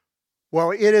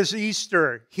Well, it is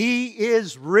Easter. He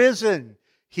is risen.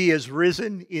 He is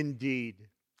risen indeed.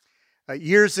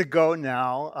 Years ago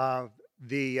now,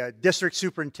 the district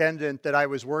superintendent that I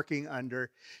was working under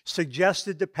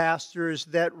suggested to pastors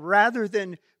that rather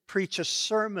than preach a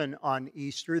sermon on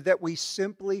Easter, that we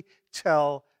simply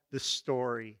tell the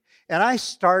story. And I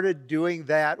started doing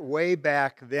that way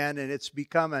back then, and it's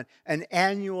become an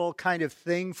annual kind of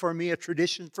thing for me, a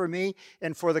tradition for me,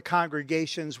 and for the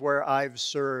congregations where I've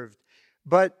served.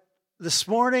 But this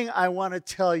morning, I want to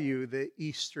tell you the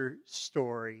Easter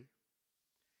story.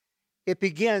 It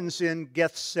begins in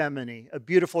Gethsemane, a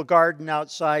beautiful garden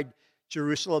outside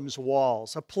Jerusalem's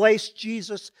walls, a place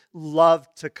Jesus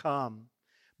loved to come,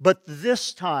 but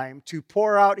this time to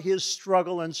pour out his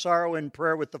struggle and sorrow in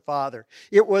prayer with the Father.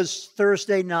 It was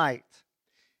Thursday night,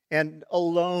 and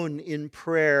alone in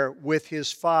prayer with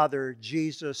his Father,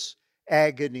 Jesus'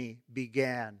 agony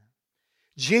began.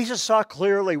 Jesus saw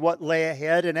clearly what lay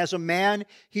ahead, and as a man,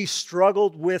 he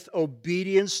struggled with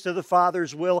obedience to the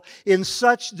Father's will. In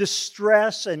such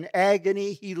distress and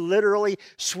agony, he literally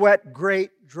sweat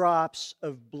great drops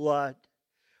of blood.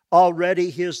 Already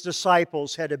his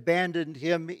disciples had abandoned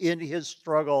him in his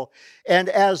struggle, and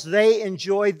as they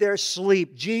enjoyed their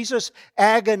sleep, Jesus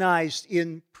agonized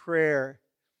in prayer.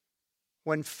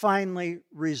 When finally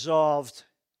resolved,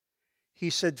 he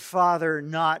said, "Father,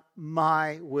 not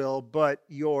my will, but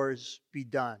yours be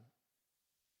done."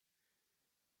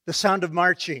 The sound of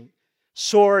marching,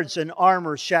 swords and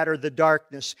armor shattered the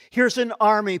darkness. Here's an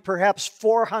army, perhaps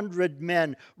 400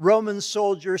 men, Roman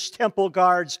soldiers, temple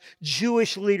guards,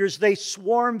 Jewish leaders. They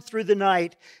swarmed through the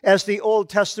night, as the Old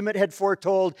Testament had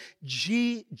foretold.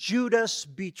 Judas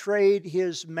betrayed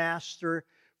his master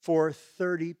for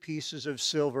 30 pieces of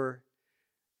silver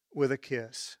with a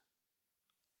kiss.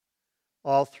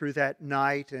 All through that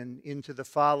night and into the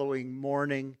following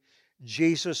morning,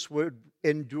 Jesus would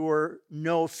endure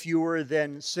no fewer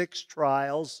than 6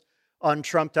 trials on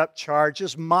trumped-up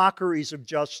charges, mockeries of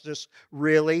justice,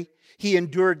 really. He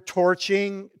endured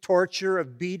torture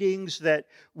of beatings that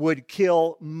would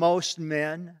kill most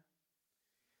men.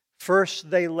 First,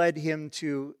 they led him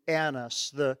to Annas,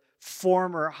 the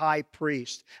former high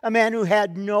priest, a man who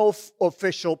had no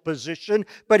official position,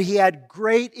 but he had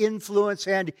great influence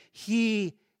and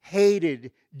he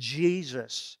hated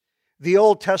Jesus. The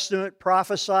Old Testament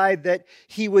prophesied that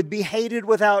he would be hated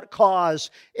without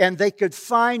cause, and they could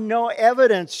find no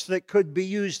evidence that could be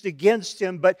used against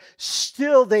him, but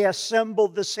still they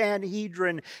assembled the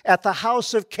Sanhedrin at the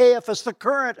house of Caiaphas, the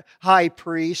current high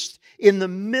priest. In the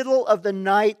middle of the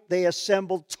night, they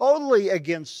assembled totally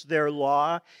against their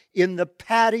law in the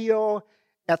patio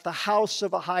at the house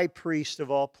of a high priest of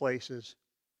all places.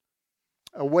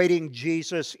 Awaiting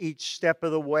Jesus each step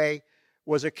of the way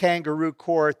was a kangaroo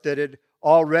court that had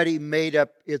already made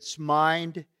up its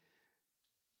mind.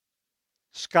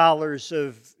 Scholars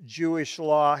of Jewish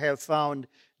law have found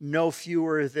no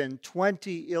fewer than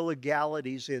 20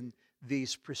 illegalities in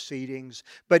these proceedings.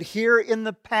 But here in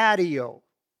the patio,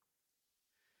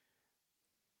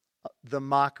 the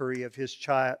mockery of his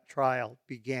trial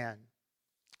began.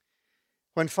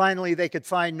 When finally they could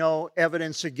find no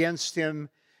evidence against him,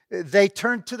 they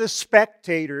turned to the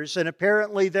spectators, and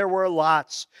apparently there were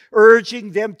lots,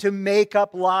 urging them to make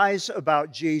up lies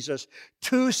about Jesus.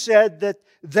 2 said that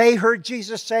they heard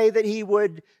Jesus say that he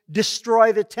would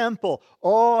destroy the temple.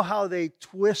 Oh, how they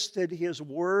twisted his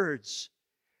words.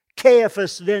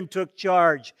 Caiaphas then took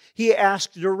charge. He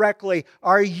asked directly,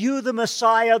 "Are you the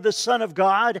Messiah, the Son of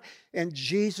God?" And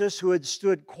Jesus, who had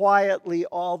stood quietly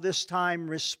all this time,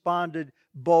 responded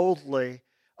boldly,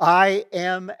 "I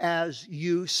am as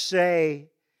you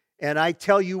say. And I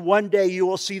tell you, one day you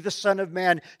will see the Son of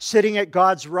Man sitting at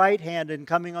God's right hand and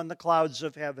coming on the clouds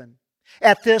of heaven."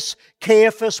 At this,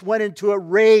 Caiaphas went into a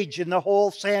rage, and the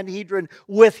whole Sanhedrin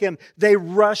with him. They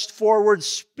rushed forward,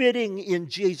 spitting in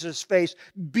Jesus' face,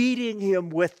 beating him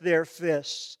with their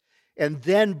fists. And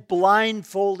then,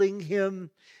 blindfolding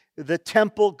him, the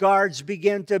temple guards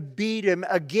began to beat him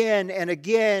again and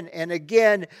again and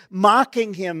again,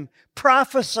 mocking him.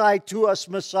 "Prophesy to us,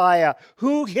 Messiah.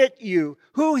 Who hit you?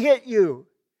 Who hit you?"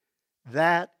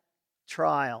 That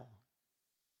trial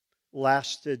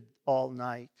lasted all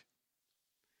night.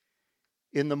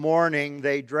 In the morning,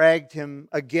 they dragged him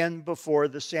again before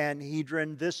the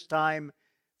Sanhedrin, this time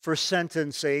for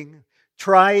sentencing,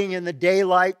 trying in the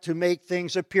daylight to make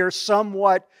things appear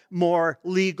somewhat more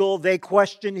legal. They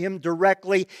questioned him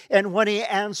directly, and when he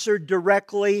answered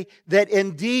directly that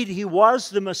indeed he was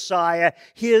the Messiah,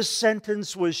 his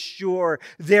sentence was sure.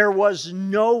 There was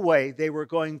no way they were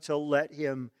going to let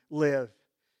him live.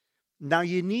 Now,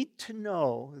 you need to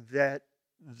know that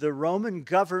the Roman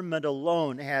government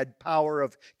alone had power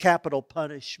of capital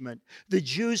punishment. The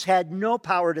Jews had no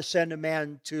power to send a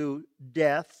man to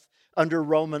death under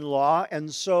Roman law,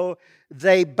 and so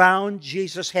they bound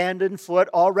Jesus hand and foot,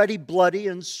 already bloody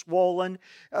and swollen,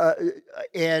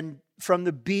 and from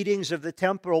the beatings of the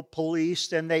temple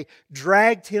police, and they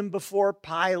dragged him before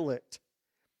Pilate.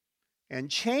 And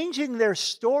changing their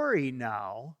story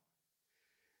now,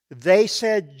 they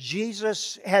said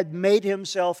Jesus had made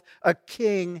himself a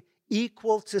king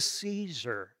equal to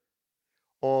Caesar.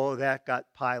 Oh, that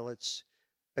got Pilate's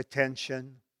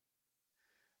attention.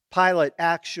 Pilate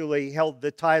actually held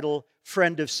the title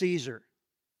friend of Caesar.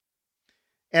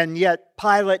 And yet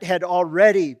Pilate had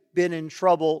already been in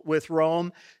trouble with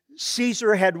Rome.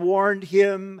 Caesar had warned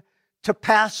him to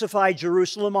pacify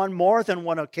Jerusalem on more than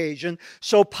one occasion.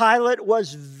 So Pilate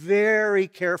was very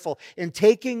careful. In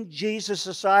taking Jesus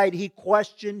aside, he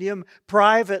questioned him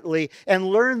privately and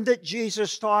learned that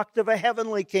Jesus talked of a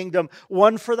heavenly kingdom,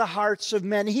 one for the hearts of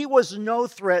men. He was no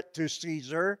threat to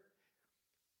Caesar.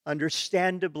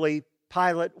 Understandably,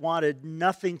 Pilate wanted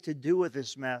nothing to do with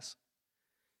this mess.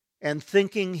 And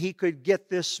thinking he could get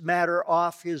this matter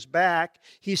off his back,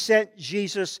 he sent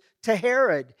Jesus to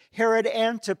Herod. Herod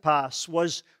Antipas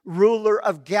was ruler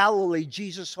of Galilee,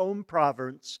 Jesus' home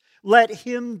province. Let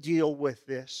him deal with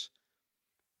this.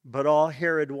 But all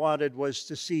Herod wanted was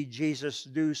to see Jesus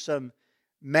do some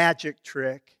magic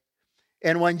trick.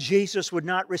 And when Jesus would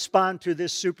not respond to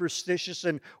this superstitious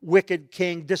and wicked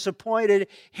king, disappointed,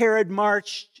 Herod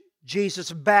marched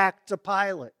Jesus back to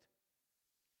Pilate.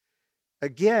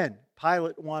 Again,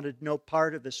 Pilate wanted no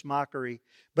part of this mockery,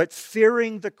 but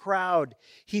fearing the crowd,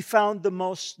 he found the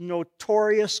most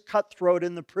notorious cutthroat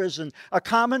in the prison, a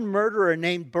common murderer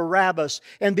named Barabbas.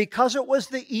 And because it was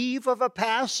the eve of a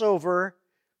Passover,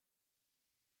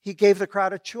 he gave the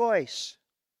crowd a choice.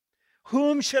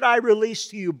 Whom should I release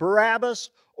to you, Barabbas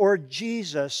or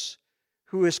Jesus,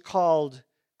 who is called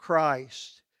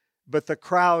Christ? But the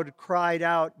crowd cried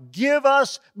out, "Give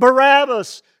us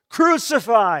Barabbas!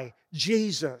 Crucify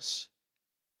Jesus!"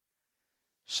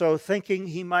 So thinking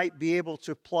he might be able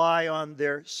to ply on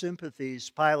their sympathies,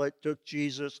 Pilate took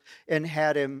Jesus and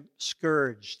had him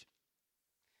scourged.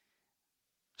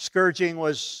 Scourging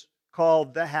was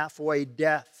called the halfway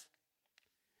death.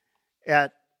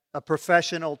 A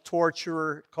professional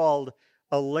torturer called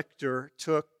a lictor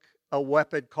took a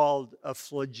weapon called a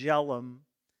flagellum,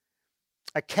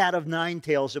 a cat of nine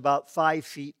tails about 5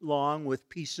 feet long with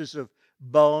pieces of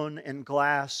bone and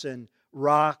glass and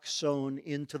rock sewn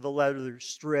into the leather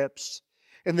strips.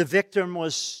 And the victim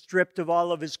was stripped of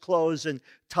all of his clothes and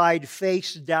tied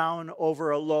face down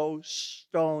over a low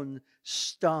stone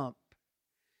stump.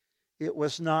 It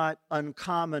was not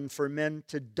uncommon for men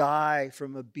to die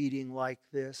from a beating like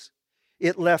this.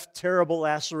 It left terrible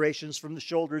lacerations from the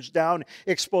shoulders down,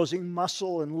 exposing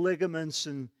muscle and ligaments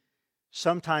and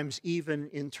sometimes even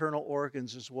internal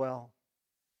organs as well.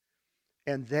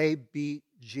 And they beat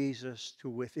Jesus to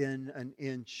within an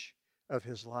inch of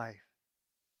his life.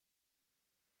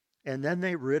 And then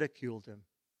they ridiculed him.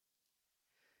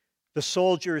 The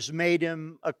soldiers made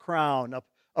him a crown,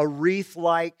 a wreath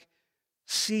like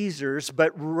Caesar's,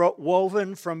 but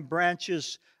woven from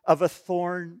branches of a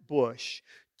thorn bush.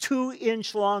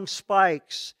 2-inch long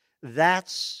spikes,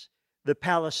 that's the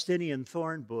Palestinian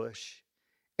thorn bush.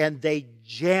 And they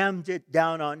jammed it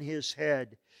down on his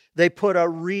head. They put a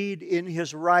reed in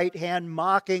his right hand,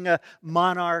 mocking a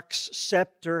monarch's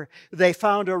scepter. They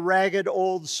found a ragged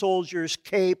old soldier's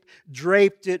cape,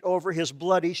 draped it over his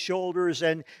bloody shoulders,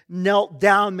 and knelt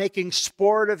down, making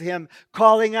sport of him,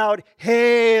 calling out,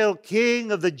 "Hail,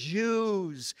 King of the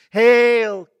Jews!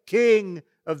 Hail, King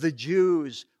of the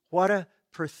Jews!" What a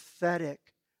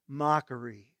pathetic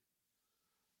mockery.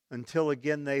 Until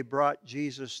again they brought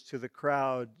Jesus to the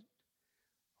crowd,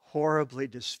 horribly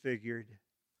disfigured,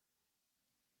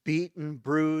 beaten,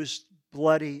 bruised,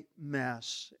 bloody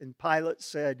mess. And Pilate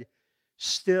said,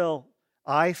 "Still,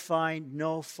 I find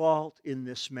no fault in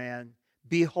this man.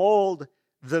 Behold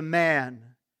the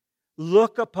man.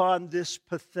 Look upon this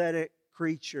pathetic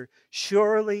creature.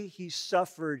 Surely he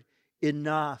suffered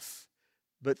enough."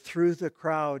 But through the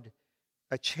crowd,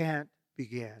 a chant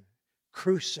began.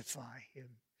 "Crucify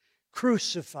him!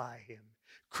 Crucify him!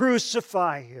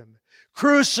 Crucify him!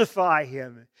 Crucify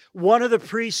him!" One of the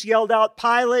priests yelled out,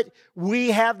 "Pilate,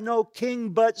 we have no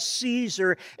king but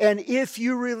Caesar, and if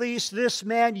you release this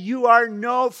man, you are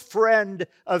no friend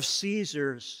of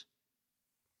Caesar's."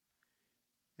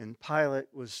 And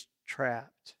Pilate was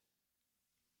trapped.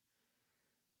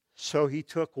 So he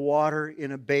took water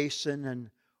in a basin and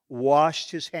washed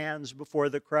his hands before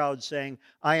the crowd, saying,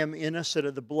 I am innocent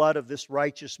of the blood of this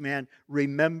righteous man.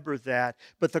 Remember that.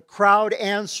 But the crowd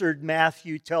answered,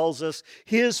 Matthew tells us,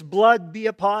 his blood be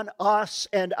upon us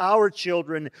and our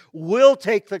children. We'll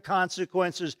take the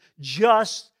consequences.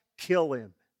 Just kill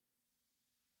him.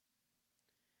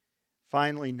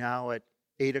 Finally, now at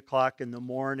 8 o'clock in the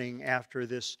morning, after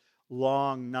this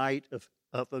long night of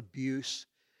abuse,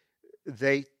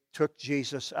 they took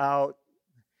Jesus out.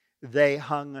 They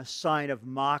hung a sign of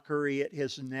mockery at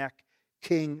his neck,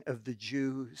 King of the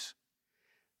Jews.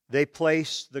 They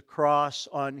placed the cross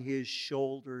on his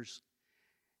shoulders,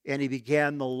 and he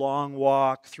began the long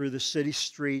walk through the city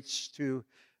streets to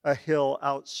a hill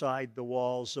outside the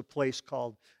walls, a place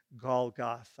called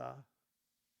Golgotha.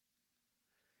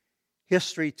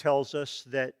 History tells us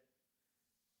that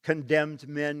condemned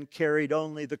men carried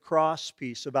only the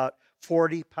crosspiece, about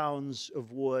 40 pounds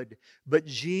of wood. But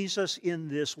Jesus, in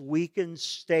this weakened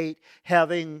state,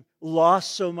 having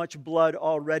lost so much blood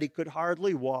already, could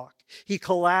hardly walk. He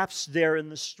collapsed there in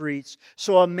the streets.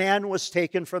 So a man was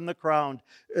taken from the crowd.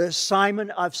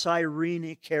 Simon of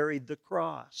Cyrene carried the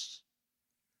cross.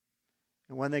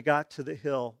 And when they got to the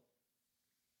hill,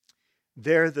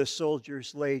 there the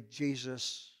soldiers laid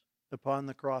Jesus upon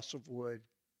the cross of wood.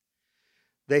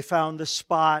 They found the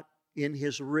spot in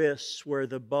his wrists where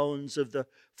the bones of the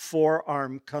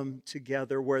forearm come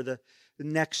together,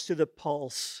 next to the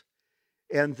pulse,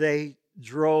 and they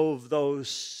drove those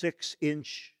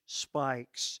 6-inch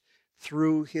spikes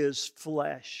through his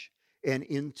flesh and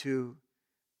into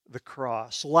the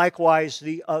cross. Likewise,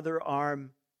 the other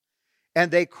arm, and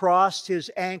they crossed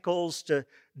his ankles to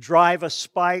drive a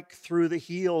spike through the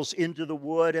heels into the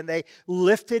wood, and they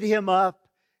lifted him up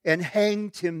and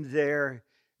hanged him there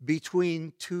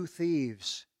between two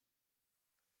thieves.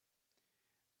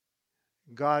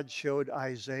 God showed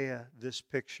Isaiah this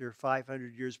picture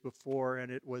 500 years before,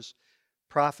 and it was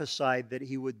prophesied that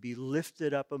he would be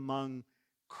lifted up among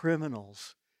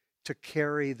criminals to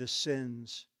carry the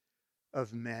sins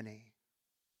of many.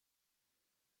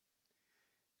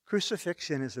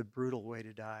 Crucifixion is a brutal way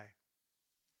to die.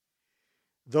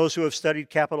 Those who have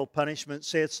studied capital punishment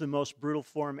say it's the most brutal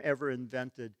form ever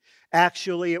invented.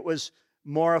 Actually, it was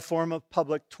more a form of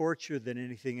public torture than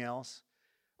anything else.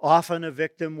 Often a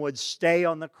victim would stay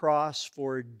on the cross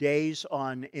for days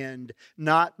on end,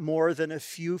 not more than a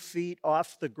few feet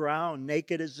off the ground,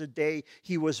 naked as the day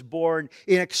he was born,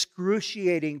 in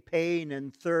excruciating pain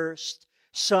and thirst.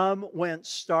 Some went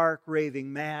stark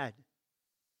raving mad.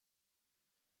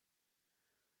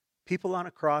 People on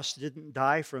a cross didn't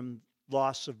die from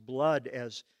loss of blood,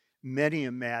 as many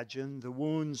imagine. The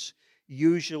wounds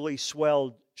usually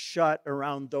swelled shut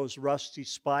around those rusty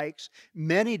spikes.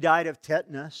 Many died of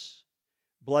tetanus,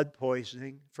 blood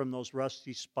poisoning from those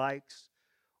rusty spikes,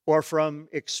 or from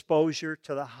exposure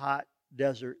to the hot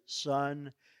desert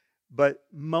sun. But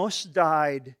most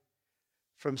died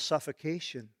from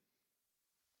suffocation.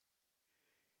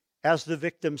 As the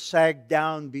victim sagged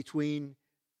down between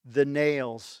the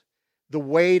nails, the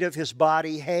weight of his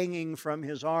body hanging from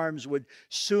his arms would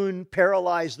soon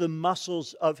paralyze the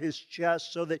muscles of his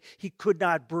chest so that he could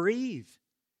not breathe.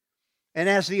 And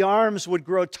as the arms would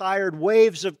grow tired,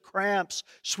 waves of cramps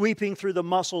sweeping through the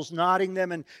muscles, knotting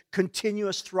them in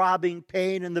continuous throbbing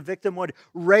pain, and the victim would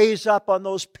raise up on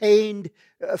those pained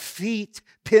feet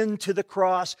pinned to the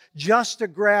cross just to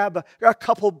grab a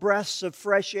couple breaths of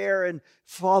fresh air and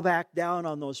fall back down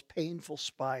on those painful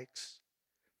spikes.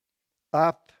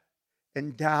 Up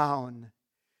and down,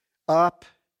 up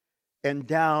and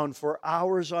down for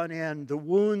hours on end, the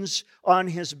wounds on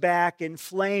his back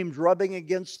inflamed, rubbing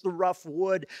against the rough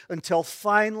wood until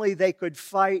finally they could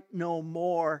fight no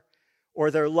more,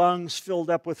 or their lungs filled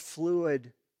up with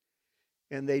fluid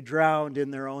and they drowned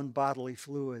in their own bodily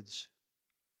fluids.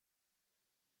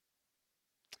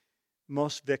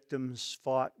 Most victims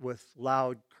fought with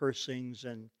loud cursings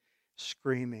and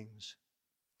screamings,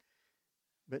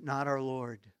 but not our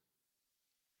Lord.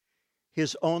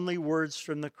 His only words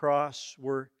from the cross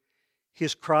were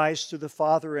his cries to the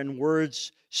Father and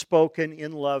words spoken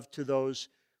in love to those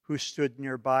who stood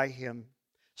nearby him.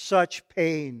 Such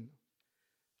pain,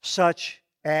 such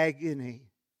agony,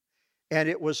 and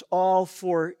it was all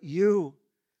for you,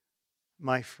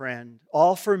 my friend,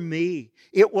 all for me.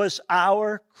 It was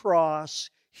our cross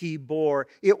he bore.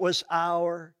 It was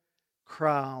our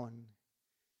crown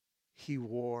he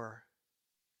wore.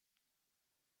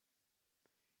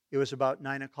 It was about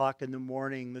 9 o'clock in the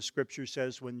morning, the scripture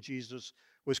says, when Jesus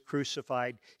was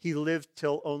crucified. He lived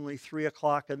till only 3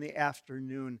 o'clock in the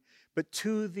afternoon. But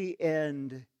to the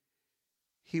end,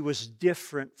 he was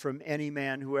different from any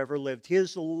man who ever lived.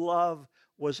 His love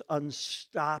was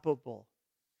unstoppable.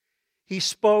 He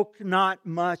spoke not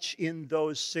much in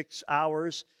those 6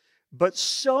 hours, but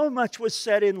so much was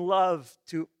said in love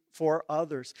for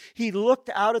others. He looked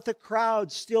out at the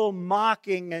crowd, still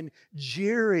mocking and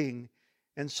jeering,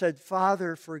 and said,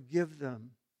 "Father, forgive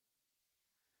them.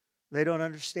 They don't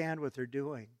understand what they're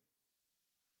doing."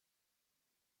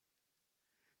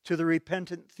 To the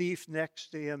repentant thief next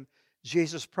to him,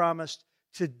 Jesus promised,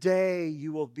 "Today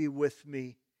you will be with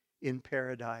me in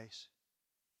paradise."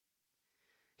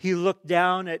 He looked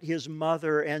down at his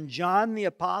mother and John the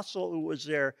apostle who was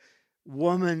there.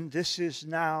 "Woman, this is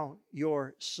now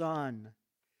your son.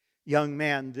 Young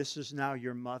man, this is now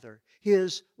your mother."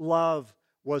 His love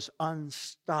was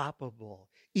unstoppable.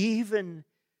 Even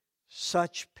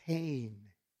such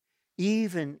pain,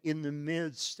 even in the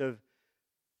midst of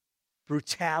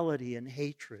brutality and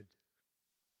hatred.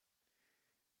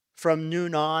 From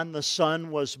noon on, the sun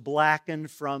was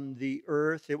blackened from the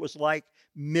earth. It was like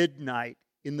midnight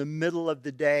in the middle of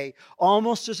the day,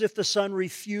 almost as if the sun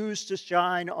refused to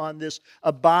shine on this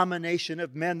abomination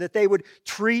of men, that they would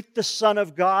treat the Son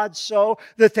of God so,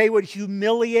 that they would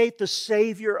humiliate the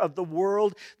Savior of the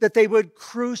world, that they would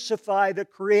crucify the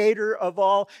Creator of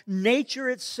all. Nature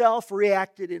itself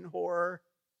reacted in horror.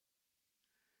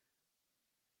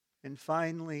 And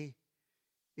finally,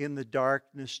 in the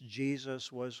darkness,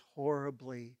 Jesus was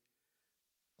horribly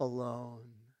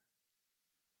alone.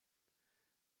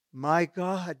 My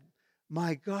God,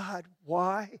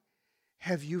 why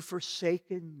have you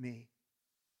forsaken me?"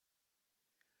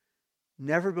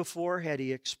 Never before had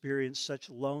he experienced such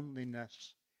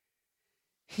loneliness.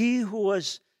 He who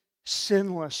was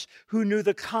sinless, who knew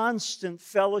the constant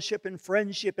fellowship and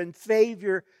friendship and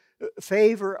favor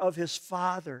of his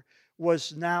Father,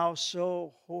 was now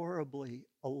so horribly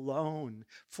alone.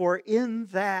 For in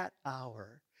that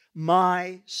hour,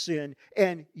 my sin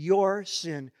and your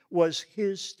sin was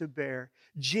his to bear.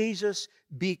 Jesus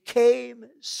became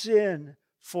sin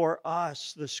for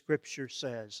us, the Scripture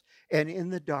says. And in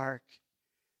the dark,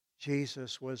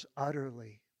 Jesus was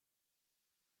utterly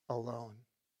alone.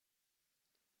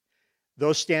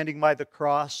 Those standing by the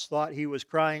cross thought he was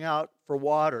crying out for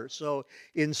water. So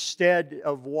instead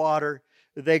of water,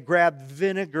 they grabbed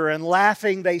vinegar and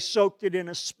laughing, they soaked it in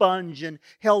a sponge and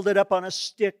held it up on a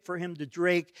stick for him to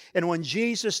drink. And when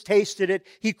Jesus tasted it,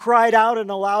 he cried out in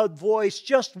a loud voice,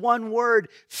 just one word,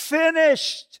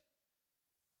 "Finished!"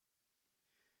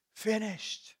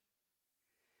 Finished.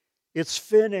 It's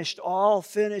finished, all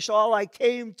finished. All I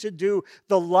came to do,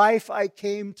 the life I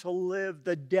came to live,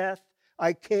 the death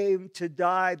I came to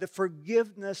die, the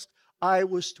forgiveness I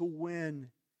was to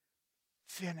win.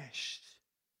 Finished.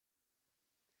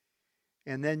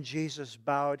 And then Jesus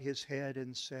bowed his head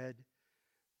and said,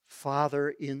 "Father,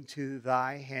 into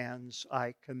thy hands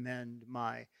I commend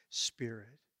my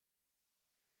spirit."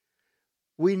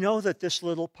 We know that this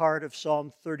little part of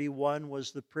Psalm 31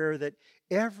 was the prayer that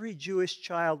every Jewish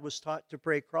child was taught to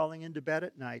pray crawling into bed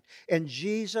at night. And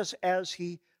Jesus, as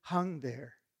he hung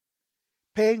there,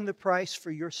 paying the price for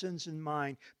your sins and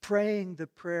mine, praying the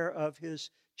prayer of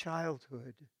his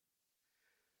childhood,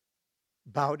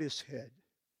 bowed his head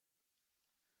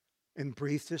and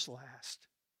breathed his last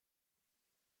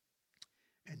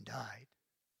and died.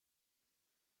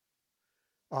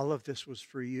 All of this was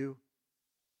for you.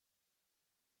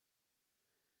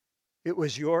 It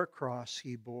was your cross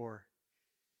he bore.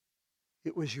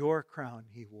 It was your crown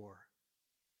he wore.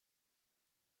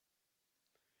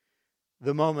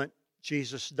 The moment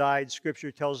Jesus died,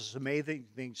 Scripture tells us amazing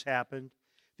things happened.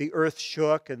 The earth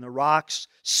shook and the rocks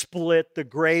split, the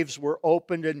graves were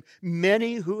opened, and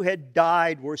many who had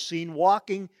died were seen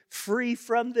walking free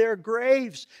from their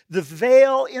graves. The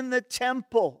veil in the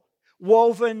temple,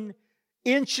 woven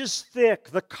inches thick,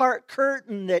 the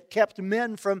curtain that kept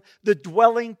men from the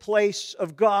dwelling place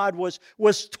of God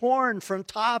was torn from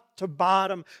top to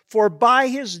bottom. For by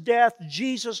his death,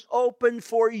 Jesus opened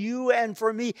for you and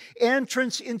for me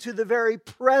entrance into the very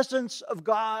presence of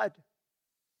God.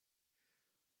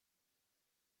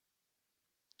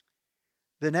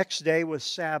 The next day was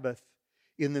Sabbath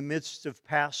in the midst of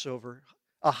Passover,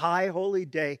 a high holy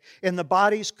day, and the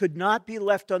bodies could not be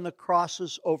left on the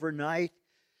crosses overnight.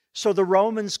 So the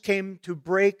Romans came to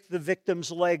break the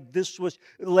victim's legs. This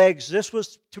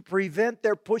was to prevent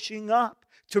their pushing up,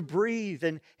 to breathe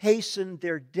and hasten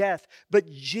their death. But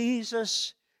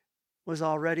Jesus was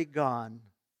already gone.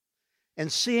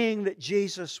 And seeing that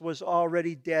Jesus was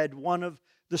already dead, one of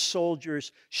the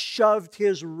soldiers shoved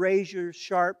his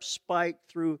razor-sharp spike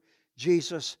through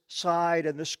Jesus' side,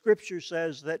 and the Scripture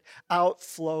says that out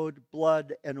flowed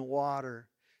blood and water,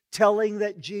 telling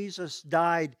that Jesus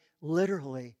died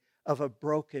literally of a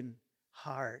broken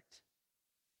heart.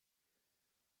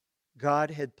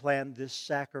 God had planned this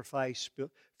sacrifice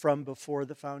from before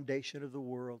the foundation of the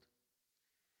world.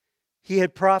 He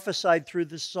had prophesied through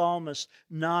the psalmist,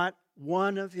 not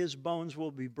one of his bones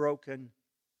will be broken.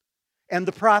 And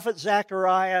the prophet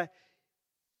Zechariah,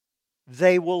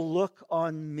 they will look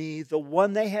on me, the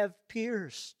one they have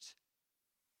pierced.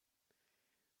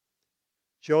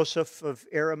 Joseph of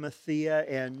Arimathea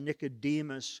and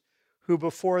Nicodemus, who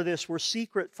before this were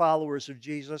secret followers of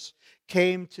Jesus,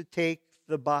 came to take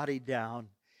the body down.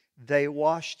 They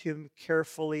washed him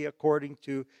carefully according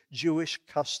to Jewish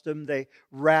custom. They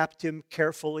wrapped him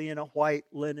carefully in a white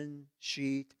linen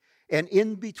sheet. And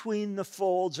in between the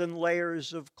folds and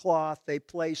layers of cloth, they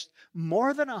placed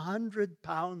more than 100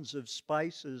 pounds of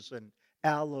spices and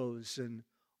aloes and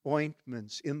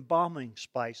ointments, embalming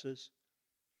spices.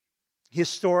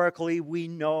 Historically, we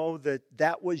know that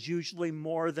that was usually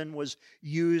more than was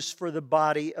used for the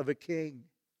body of a king.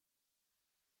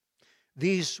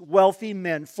 These wealthy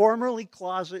men, formerly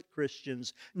closet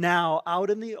Christians, now out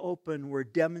in the open, were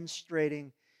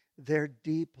demonstrating their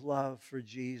deep love for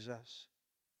Jesus.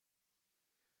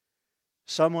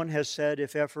 Someone has said,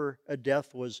 if ever a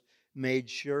death was made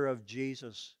sure of,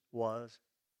 Jesus was.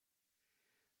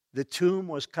 The tomb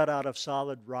was cut out of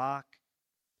solid rock.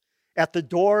 At the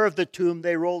door of the tomb,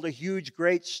 they rolled a huge,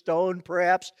 great stone,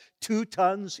 perhaps 2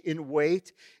 tons in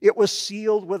weight. It was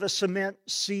sealed with a cement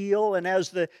seal, and as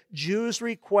the Jews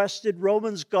requested,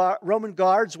 Roman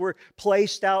guards were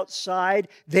placed outside.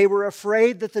 They were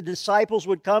afraid that the disciples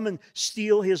would come and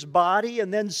steal his body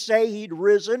and then say he'd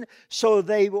risen, so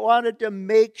they wanted to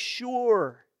make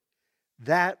sure.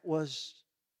 That was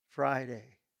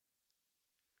Friday.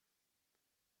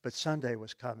 But Sunday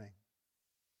was coming.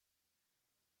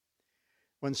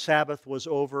 When Sabbath was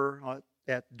over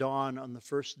at dawn on the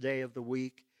first day of the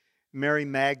week, Mary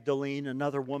Magdalene,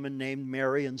 another woman named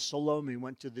Mary, and Salome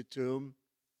went to the tomb.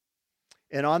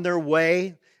 And on their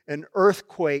way, an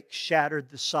earthquake shattered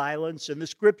the silence. And the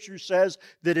scripture says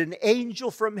that an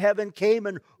angel from heaven came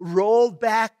and rolled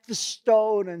back the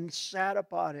stone and sat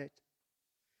upon it.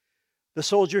 The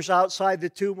soldiers outside the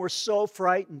tomb were so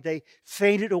frightened they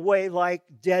fainted away like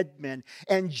dead men.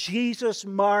 And Jesus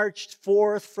marched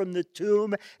forth from the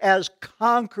tomb as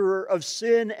conqueror of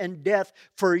sin and death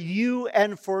for you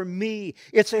and for me.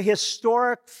 It's a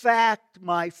historic fact,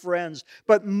 my friends.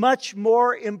 But much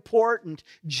more important,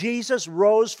 Jesus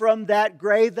rose from that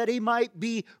grave that He might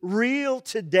be real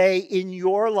today in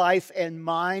your life and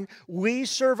mine. We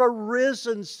serve a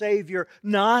risen Savior,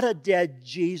 not a dead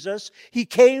Jesus. He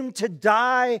came to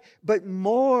die, but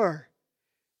more,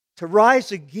 to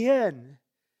rise again,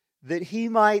 that He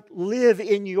might live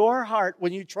in your heart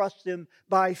when you trust Him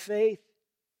by faith.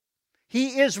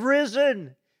 He is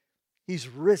risen. He's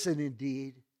risen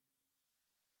indeed.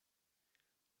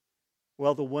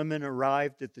 Well, the women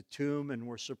arrived at the tomb and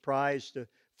were surprised to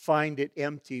find it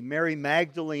empty. Mary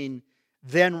Magdalene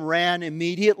then ran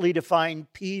immediately to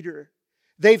find Peter.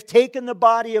 "They've taken the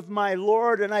body of my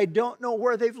Lord, and I don't know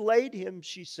where they've laid him,"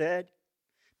 she said.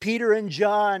 Peter and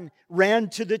John ran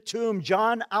to the tomb.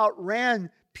 John outran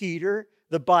Peter,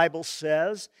 the Bible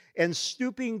says, and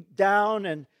stooping down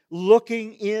and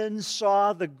looking in,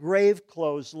 saw the grave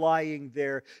clothes lying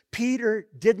there. Peter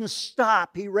didn't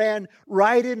stop. He ran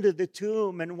right into the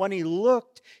tomb, and when he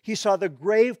looked, he saw the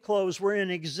grave clothes were in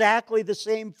exactly the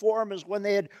same form as when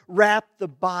they had wrapped the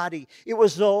body. It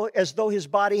was as though his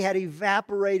body had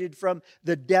evaporated from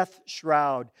the death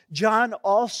shroud. John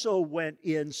also went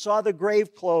in, saw the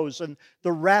grave clothes, and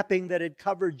the wrapping that had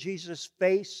covered Jesus'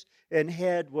 face and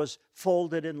head was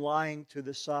folded and lying to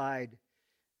the side.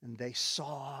 And they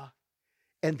saw,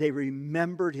 and they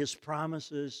remembered His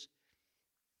promises,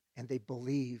 and they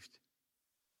believed.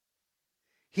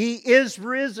 He is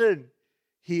risen.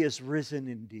 He is risen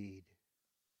indeed.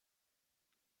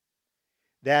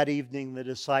 That evening, the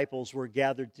disciples were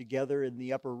gathered together in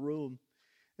the upper room,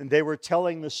 and they were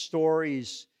telling the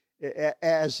stories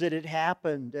as it had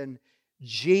happened. And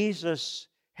Jesus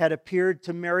had appeared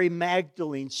to Mary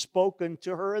Magdalene, spoken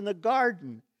to her in the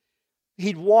garden.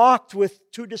 He'd walked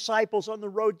with 2 disciples on the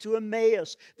road to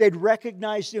Emmaus. They'd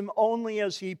recognized Him only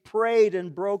as He prayed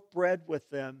and broke bread with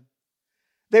them.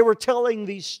 They were telling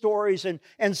these stories, and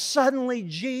suddenly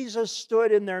Jesus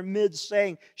stood in their midst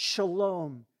saying,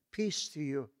 "Shalom, peace to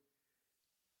you.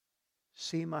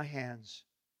 See my hands.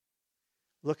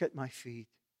 Look at my feet.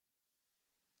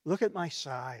 Look at my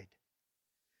side.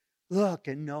 Look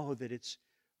and know that it's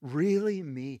really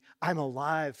me. I'm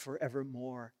alive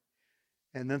forevermore."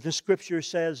 And then the scripture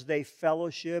says they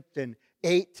fellowshiped and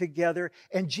ate together,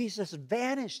 and Jesus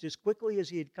vanished as quickly as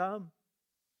He had come.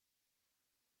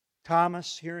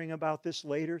 Thomas, hearing about this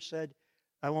later, said,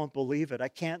 I won't believe it. I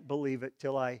can't believe it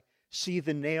till I see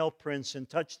the nail prints and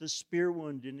touch the spear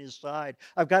wound in his side.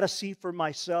 I've got to see for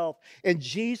myself. And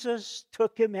Jesus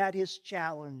took him at his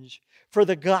challenge. For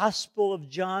the Gospel of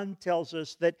John tells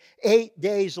us that 8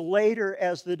 days later,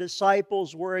 as the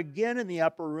disciples were again in the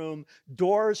upper room,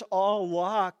 doors all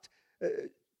locked,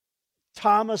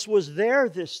 Thomas was there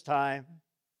this time.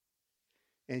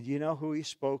 And you know who he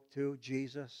spoke to?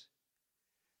 Jesus,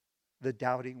 the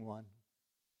doubting one.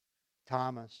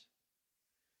 Thomas.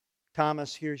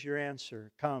 Thomas, here's your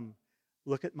answer. Come,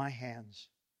 look at my hands.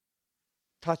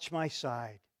 Touch my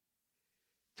side.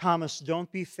 Thomas,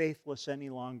 don't be faithless any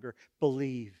longer.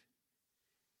 Believe.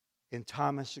 And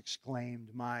Thomas exclaimed,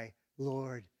 my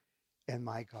Lord and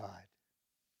my God.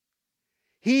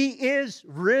 He is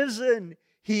risen.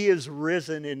 He is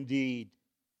risen indeed.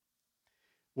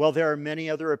 Well, there are many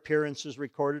other appearances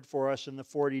recorded for us in the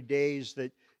 40 days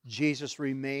that Jesus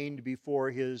remained before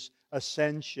his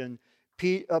ascension.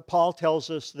 Paul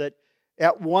tells us that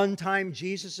at one time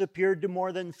Jesus appeared to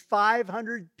more than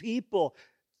 500 people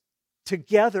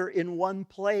together in one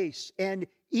place, and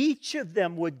each of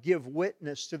them would give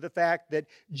witness to the fact that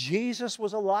Jesus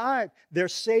was alive, their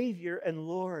Savior and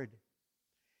Lord.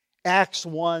 Acts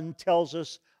 1 tells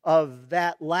us of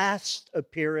that last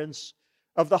appearance,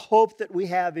 of the hope that we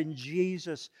have in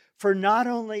Jesus. For not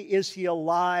only is he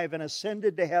alive and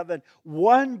ascended to heaven,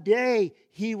 one day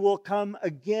he will come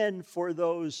again for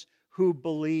those who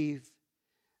believe.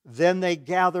 Then they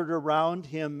gathered around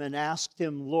him and asked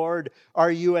him, Lord,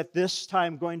 are you at this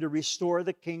time going to restore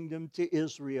the kingdom to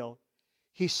Israel?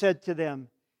 He said to them,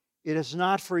 it is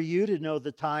not for you to know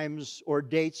the times or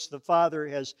dates the Father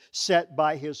has set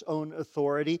by his own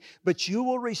authority, but you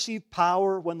will receive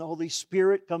power when the Holy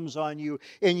Spirit comes on you,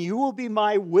 and you will be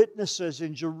my witnesses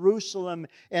in Jerusalem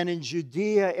and in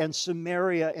Judea and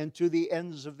Samaria and to the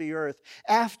ends of the earth.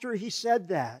 After he said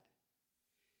that,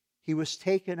 he was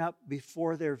taken up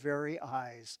before their very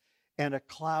eyes, and a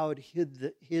cloud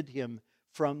hid him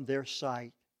from their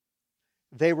sight.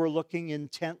 They were looking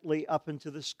intently up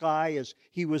into the sky as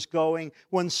he was going,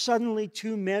 when suddenly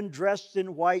 2 men dressed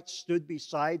in white stood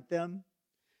beside them.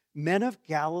 Men of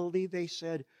Galilee, they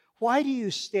said, why do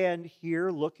you stand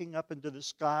here looking up into the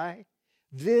sky?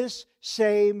 This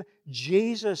same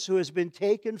Jesus who has been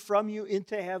taken from you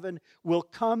into heaven will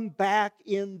come back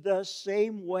in the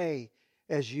same way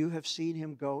as you have seen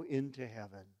him go into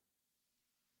heaven.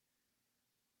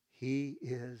 He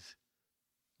is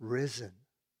risen.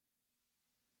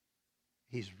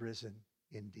 He's risen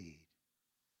indeed.